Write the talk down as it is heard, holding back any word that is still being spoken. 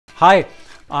Hi,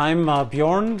 I'm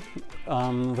Bjorn,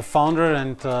 the founder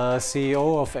and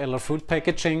CEO of ELLER Food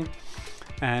Packaging,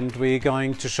 and we're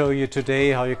going to show you today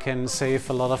how you can save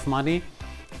a lot of money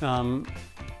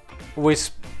with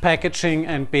packaging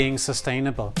and being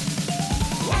sustainable.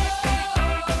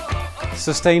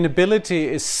 Sustainability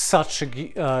is such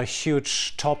a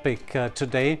huge topic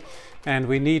today, and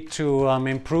we need to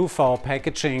improve our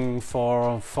packaging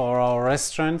for our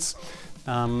restaurants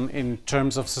in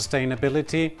terms of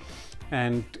sustainability.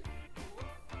 And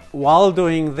while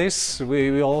doing this,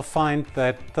 we all find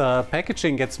that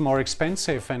packaging gets more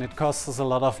expensive and it costs us a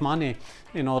lot of money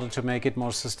in order to make it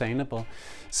more sustainable.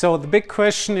 So the big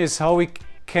question is how we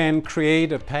can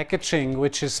create a packaging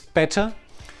which is better,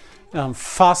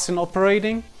 fast in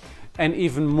operating, and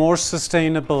even more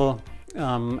sustainable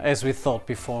as we thought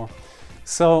before.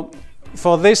 So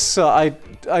for this I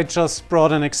just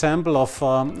brought an example of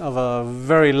a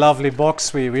very lovely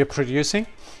box we are producing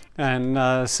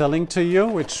and selling to you,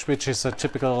 which is a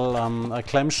typical a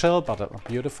clamshell, but a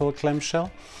beautiful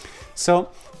clamshell. So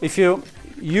if you're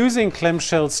using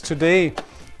clamshells today,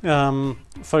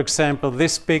 for example,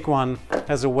 this big one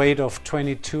has a weight of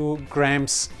 22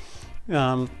 grams,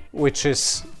 which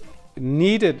is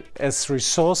needed as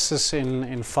resources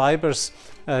in fibers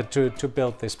to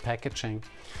build this packaging.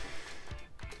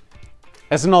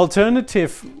 As an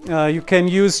alternative, you can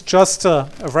use just a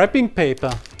wrapping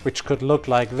paper, which could look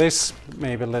like this,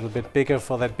 maybe a little bit bigger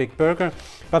for that big burger,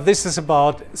 but this is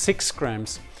about 6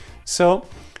 grams. So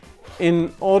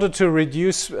in order to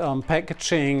reduce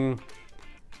packaging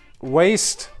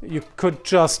waste, you could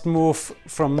just move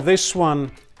from this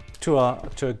one to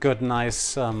a good,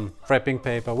 nice wrapping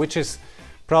paper, which is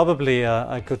probably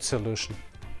a good solution.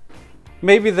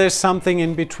 Maybe there's something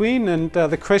in between, and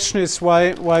the question is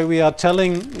why we are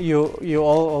telling you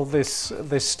all this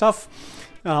stuff.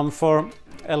 For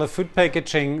ELLER Food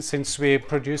Packaging, since we're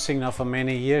producing now for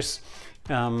many years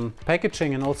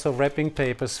packaging and also wrapping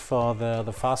papers for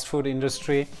the fast food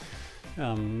industry,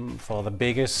 for the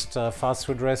biggest fast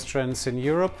food restaurants in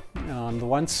Europe. On the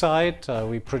one side,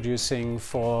 we're producing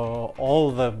for all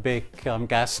the big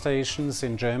gas stations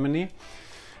in Germany,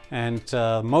 and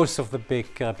most of the big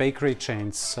bakery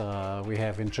chains we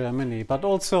have in Germany, but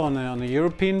also on a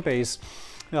European base.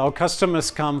 Our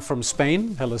customers come from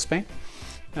Spain, hello Spain,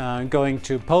 going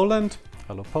to Poland,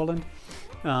 hello Poland,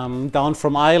 down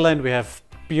from Ireland. We have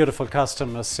beautiful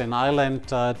customers in Ireland,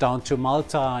 down to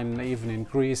Malta, and even in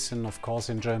Greece, and of course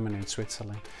in Germany and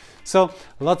Switzerland. So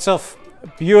lots of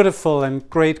beautiful and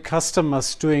great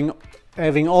customers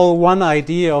having all one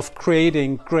idea of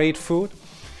creating great food.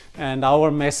 And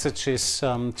our message is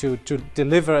to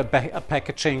deliver a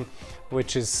packaging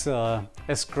which is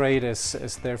as great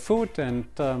as their food, and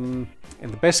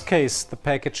in the best case the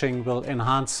packaging will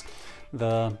enhance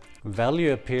the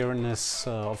value appearance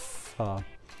of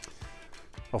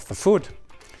the food.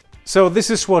 So this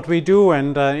is what we do,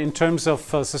 and in terms of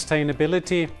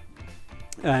sustainability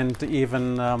and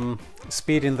even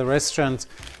speed in the restaurant,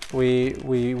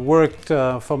 we worked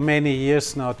for many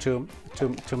years now to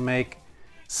make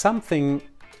something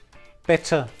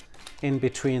better in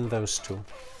between those two.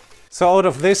 So out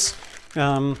of this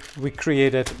we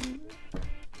created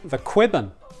the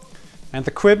Quibbon, and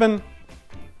the Quibbon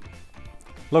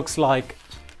looks like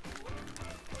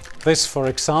this, for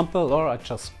example, or I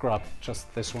just grabbed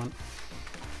just this one,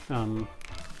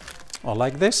 or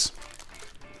like this.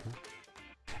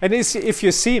 And if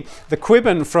you see, the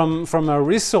Quibbon from a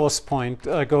resource point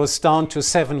goes down to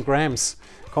 7 grams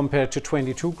compared to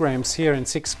 22 grams here and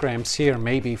 6 grams here,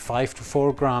 maybe 5 to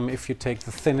 4 grams if you take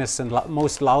the thinnest and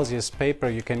most lousiest paper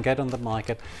you can get on the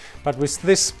market. But with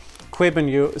this Quibbon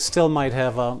you still might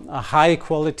have a high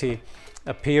quality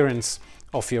appearance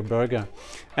of your burger.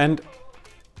 And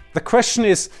the question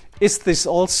is this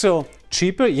also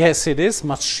cheaper? Yes, it is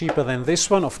much cheaper than this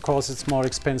one. Of course it's more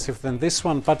expensive than this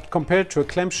one, but compared to a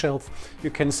clamshell you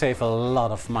can save a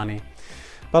lot of money.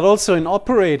 But also in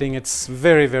operating, it's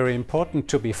very, very important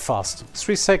to be fast.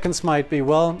 3 seconds might be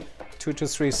well, 2 to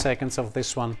 3 seconds of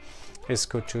this one is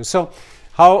good too. So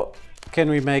how can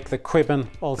we make the Quibbon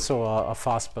also a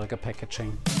fast burger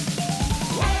packaging?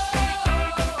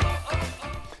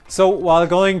 So while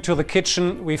going to the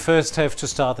kitchen, we first have to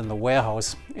start in the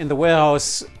warehouse. In the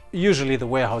warehouse, usually the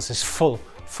warehouse is full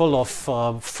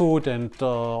of food and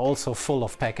also full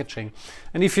of packaging.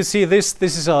 And if you see this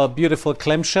is a beautiful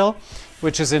clamshell,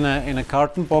 which is in a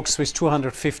carton box with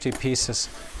 250 pieces.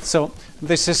 So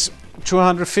this is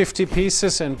 250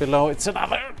 pieces, and below it's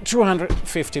another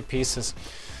 250 pieces.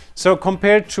 So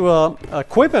compared to a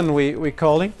Quibbon we're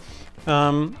calling,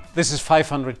 this is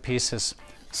 500 pieces.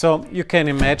 So you can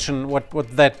imagine what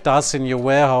that does in your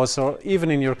warehouse or even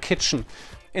in your kitchen.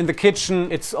 In the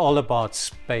kitchen, it's all about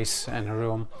space and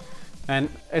room. And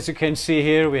as you can see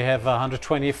here, we have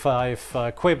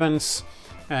 125 Quibbons,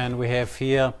 and we have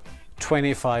here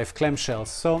 25 clamshells.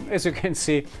 So as you can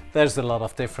see, there's a lot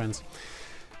of difference.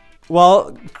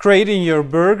 While creating your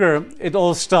burger, it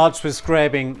all starts with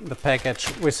grabbing the package,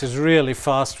 which is really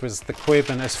fast with the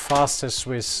Quibbon, as fast as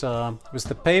with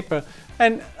the paper.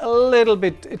 And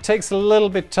it takes a little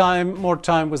bit more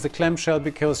time with the clamshell,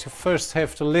 because you first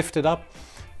have to lift it up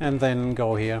and then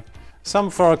go here. Some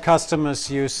of our customers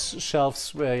use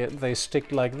shelves where they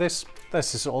stick like this.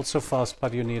 This is also fast,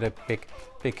 but you need a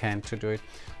big hand to do it.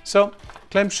 So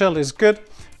clamshell is good,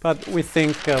 but we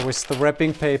think with the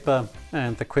wrapping paper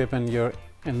and the Quibbon, you're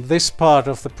in this part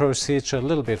of the procedure a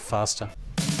little bit faster.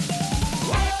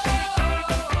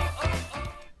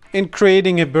 In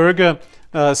creating a burger,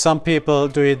 some people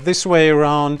do it this way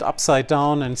around, upside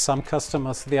down, and some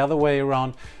customers the other way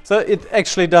around. So it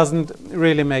actually doesn't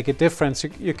really make a difference.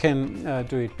 You can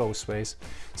do it both ways.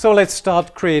 So let's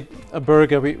start create a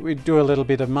burger. We do a little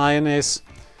bit of mayonnaise,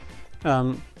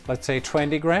 let's say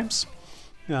 20 grams.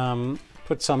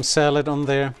 Put some salad on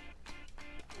there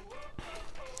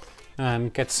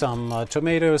and get some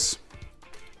tomatoes.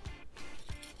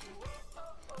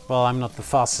 Well, I'm not the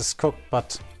fastest cook,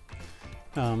 but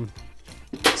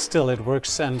still it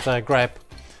works. And grab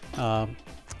a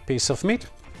piece of meat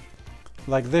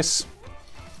like this.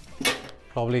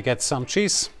 Probably get some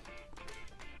cheese,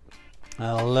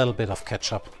 a little bit of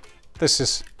ketchup. This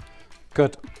is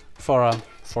good for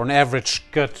an average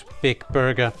good big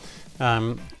burger.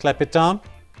 Clap it down.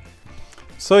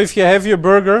 So if you have your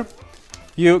burger,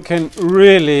 you can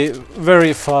really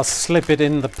very fast slip it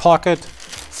in the pocket,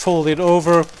 fold it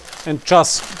over, and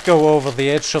just go over the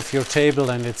edge of your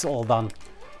table, and it's all done.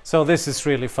 So this is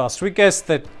really fast. We guess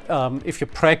that if you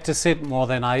practice it more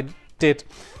than I did,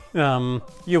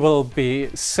 you will be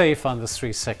safe under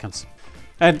 3 seconds.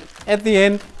 And at the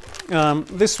end,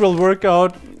 this will work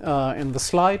out in the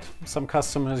slide. Some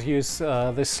customers use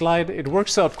this slide. It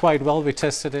works out quite well. We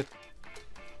tested it.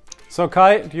 So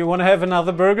Kai, do you want to have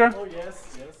another burger? Oh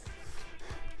yes, yes.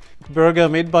 Burger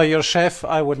made by your chef.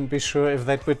 I wouldn't be sure if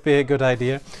that would be a good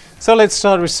idea. So let's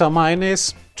start with some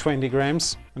mayonnaise, 20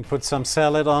 grams, and put some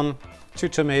salad on, 2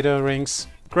 tomato rings.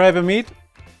 Grab a meat,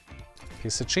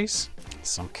 piece of cheese,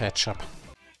 some ketchup,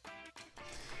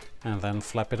 and then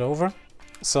flap it over.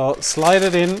 So slide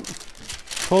it in,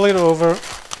 pull it over,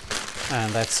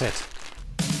 and that's it.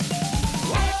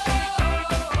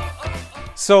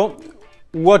 So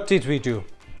what did we do?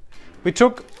 We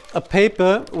took a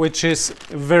paper which is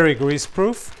very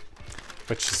grease-proof,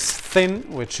 which is thin,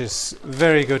 which is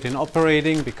very good in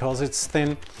operating because it's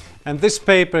thin. And this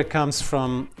paper comes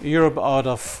from Europe out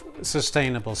of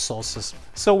sustainable sources.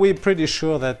 So we're pretty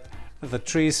sure that the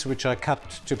trees which are cut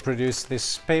to produce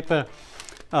this paper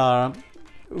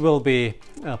will be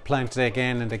planted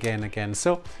again and again and again.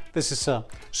 So this is a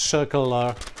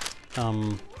circular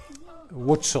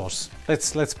wood source.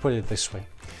 Let's put it this way.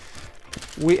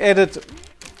 We added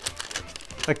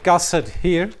a gusset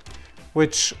here,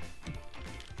 which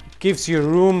gives you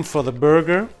room for the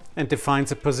burger and defines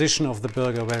the position of the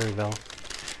burger very well.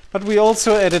 But we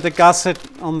also added a gusset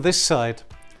on this side,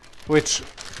 which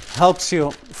helps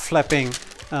you flapping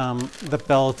the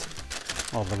belt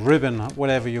or the ribbon,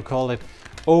 whatever you call it,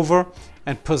 over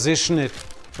and position it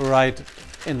right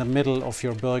in the middle of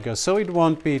your burger. So it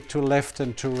won't be to left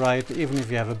and to right, even if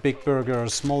you have a big burger or a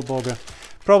small burger.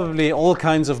 Probably all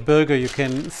kinds of burger you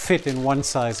can fit in one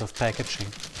size of packaging.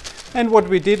 And what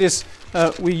we did is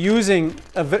we're using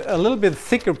a little bit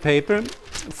thicker paper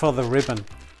for the ribbon.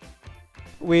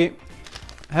 We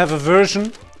have a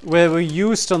version where we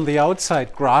used on the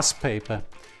outside grass paper.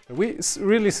 We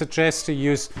really suggest to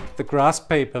use the grass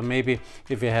paper, maybe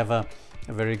if you have a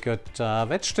very good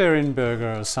vegetarian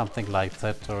burger or something like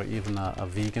that, or even a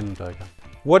vegan burger.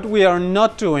 What we are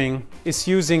not doing is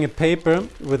using a paper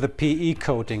with a PE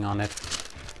coating on it.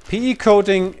 PE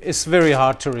coating is very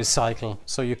hard to recycle,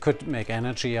 so you could make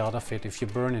energy out of it if you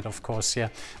burn it, of course, yeah.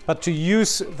 But to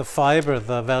use the fiber,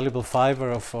 the valuable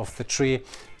fiber of the tree,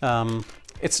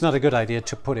 it's not a good idea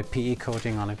to put a PE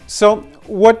coating on it. So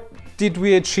what did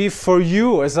we achieve for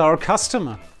you as our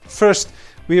customer? First,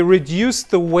 we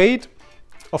reduced the weight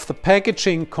of the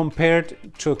packaging compared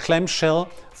to a clamshell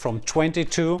from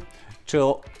 22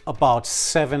 to about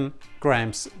 7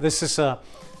 grams. This is a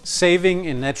saving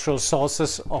in natural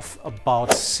sources of about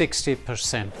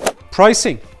 60%.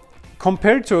 Pricing.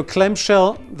 Compared to a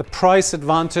clamshell, the price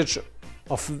advantage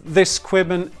of this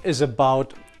Quibbon is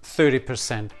about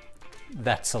 30%.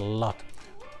 That's a lot.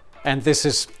 And this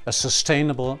is a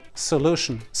sustainable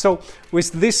solution. So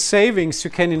with this savings, you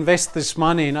can invest this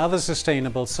money in other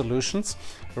sustainable solutions,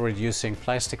 reducing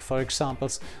plastic, for example,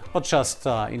 or just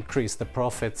increase the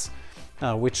profits,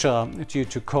 which are due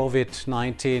to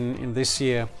COVID-19 in this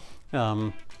year,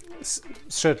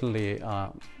 certainly,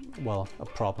 well, a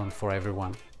problem for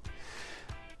everyone.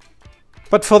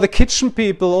 But for the kitchen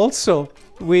people also,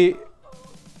 we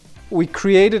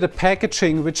created a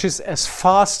packaging which is as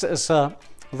fast as a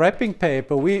wrapping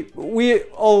paper. We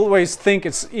always think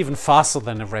it's even faster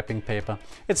than a wrapping paper.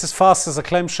 It's as fast as a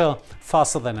clamshell,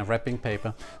 faster than a wrapping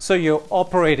paper. So your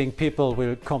operating people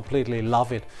will completely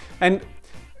love it. And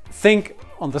think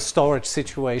on the storage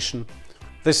situation.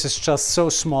 This is just so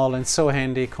small and so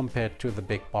handy compared to the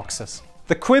big boxes.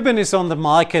 The Quibbon is on the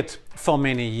market for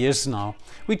many years now.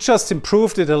 We just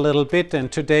improved it a little bit, and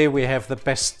today we have the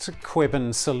best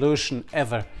Quibbon solution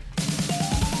ever.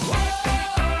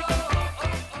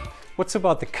 What's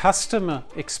about the customer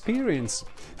experience?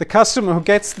 The customer who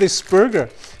gets this burger,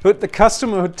 the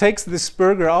customer who takes this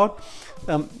burger out,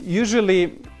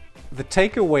 usually the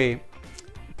takeaway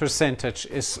percentage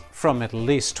is from at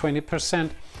least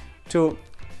 20% to,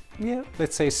 yeah,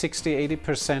 let's say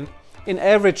 60–80%. In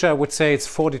average, I would say it's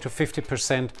 40 to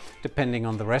 50%, depending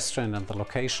on the restaurant and the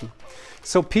location.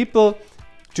 So people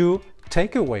do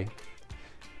takeaway.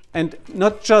 And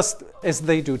not just as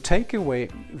they do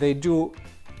takeaway, they do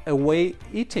away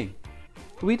eating.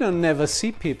 We don't never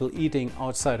see people eating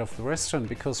outside of the restaurant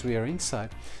because we are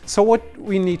inside. So what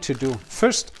we need to do,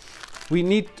 first, we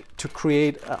need to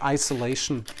create an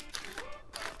isolation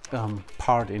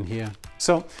part in here.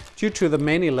 So due to the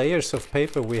many layers of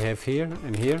paper we have here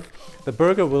and here, the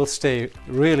burger will stay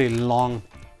really long,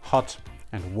 hot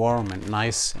and warm and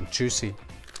nice and juicy.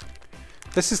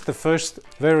 This is the first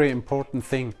very important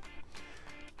thing.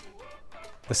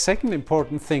 The second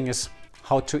important thing is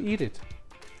how to eat it.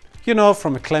 You know,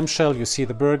 from a clamshell you see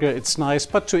the burger, it's nice,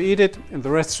 but to eat it in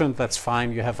the restaurant, that's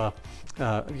fine. You have the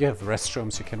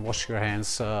restrooms, you can wash your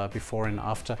hands before and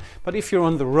after. But if you're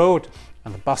on the road,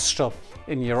 on the bus stop,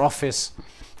 in your office,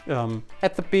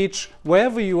 at the beach,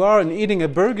 wherever you are and eating a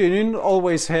burger, you don't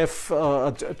always have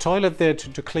a toilet there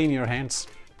to clean your hands.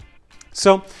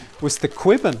 So with the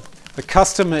Quibbon, the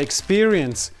customer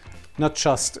experience, not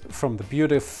just from the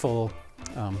beautiful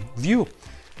view,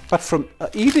 but from an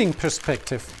eating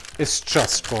perspective, is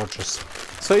just gorgeous.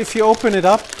 So if you open it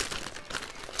up,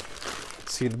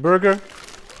 see the burger,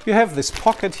 you have this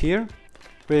pocket here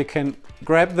where you can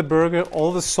grab the burger.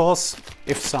 All the sauce,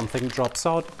 if something drops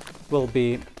out, will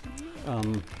be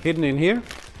hidden in here,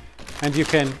 and you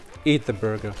can eat the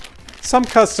burger. Some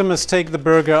customers take the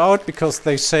burger out because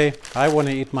they say, I want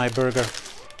to eat my burger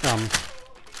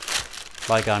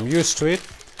like I'm used to it.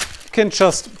 You can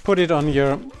just put it on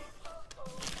your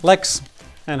legs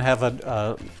and have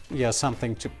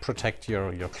something to protect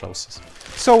your clothes.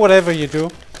 So whatever you do,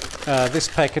 this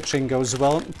packaging goes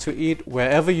well to eat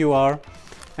wherever you are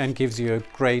and gives you a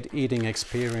great eating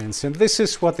experience. And this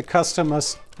is what the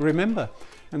customers remember.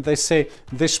 And they say,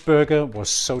 this burger was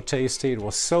so tasty, it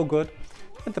was so good.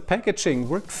 And the packaging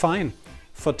worked fine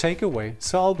for takeaway.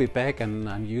 So I'll be back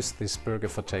and use this burger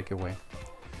for takeaway.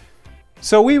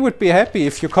 So we would be happy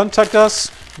if you contact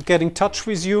us, get in touch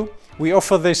with you. We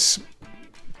offer this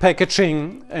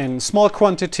packaging in small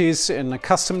quantities in a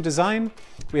custom design.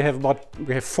 We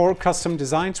have 4 custom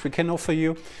designs we can offer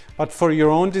you, but for your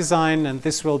own design, and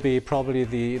this will be probably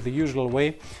the usual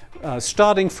way,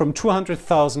 starting from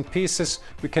 200,000 pieces,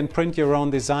 we can print your own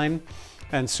design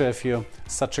and serve you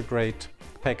such a great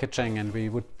packaging, and we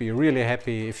would be really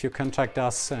happy if you contact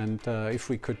us and if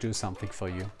we could do something for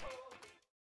you.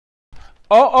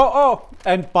 Oh,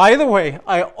 and by the way,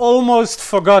 I almost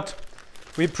forgot.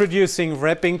 We're producing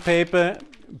wrapping paper,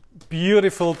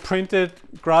 beautiful printed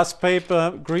grass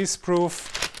paper,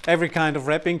 grease-proof, every kind of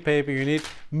wrapping paper you need.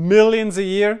 Millions a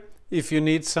year. If you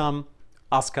need some,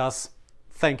 ask us.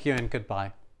 Thank you and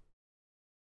goodbye.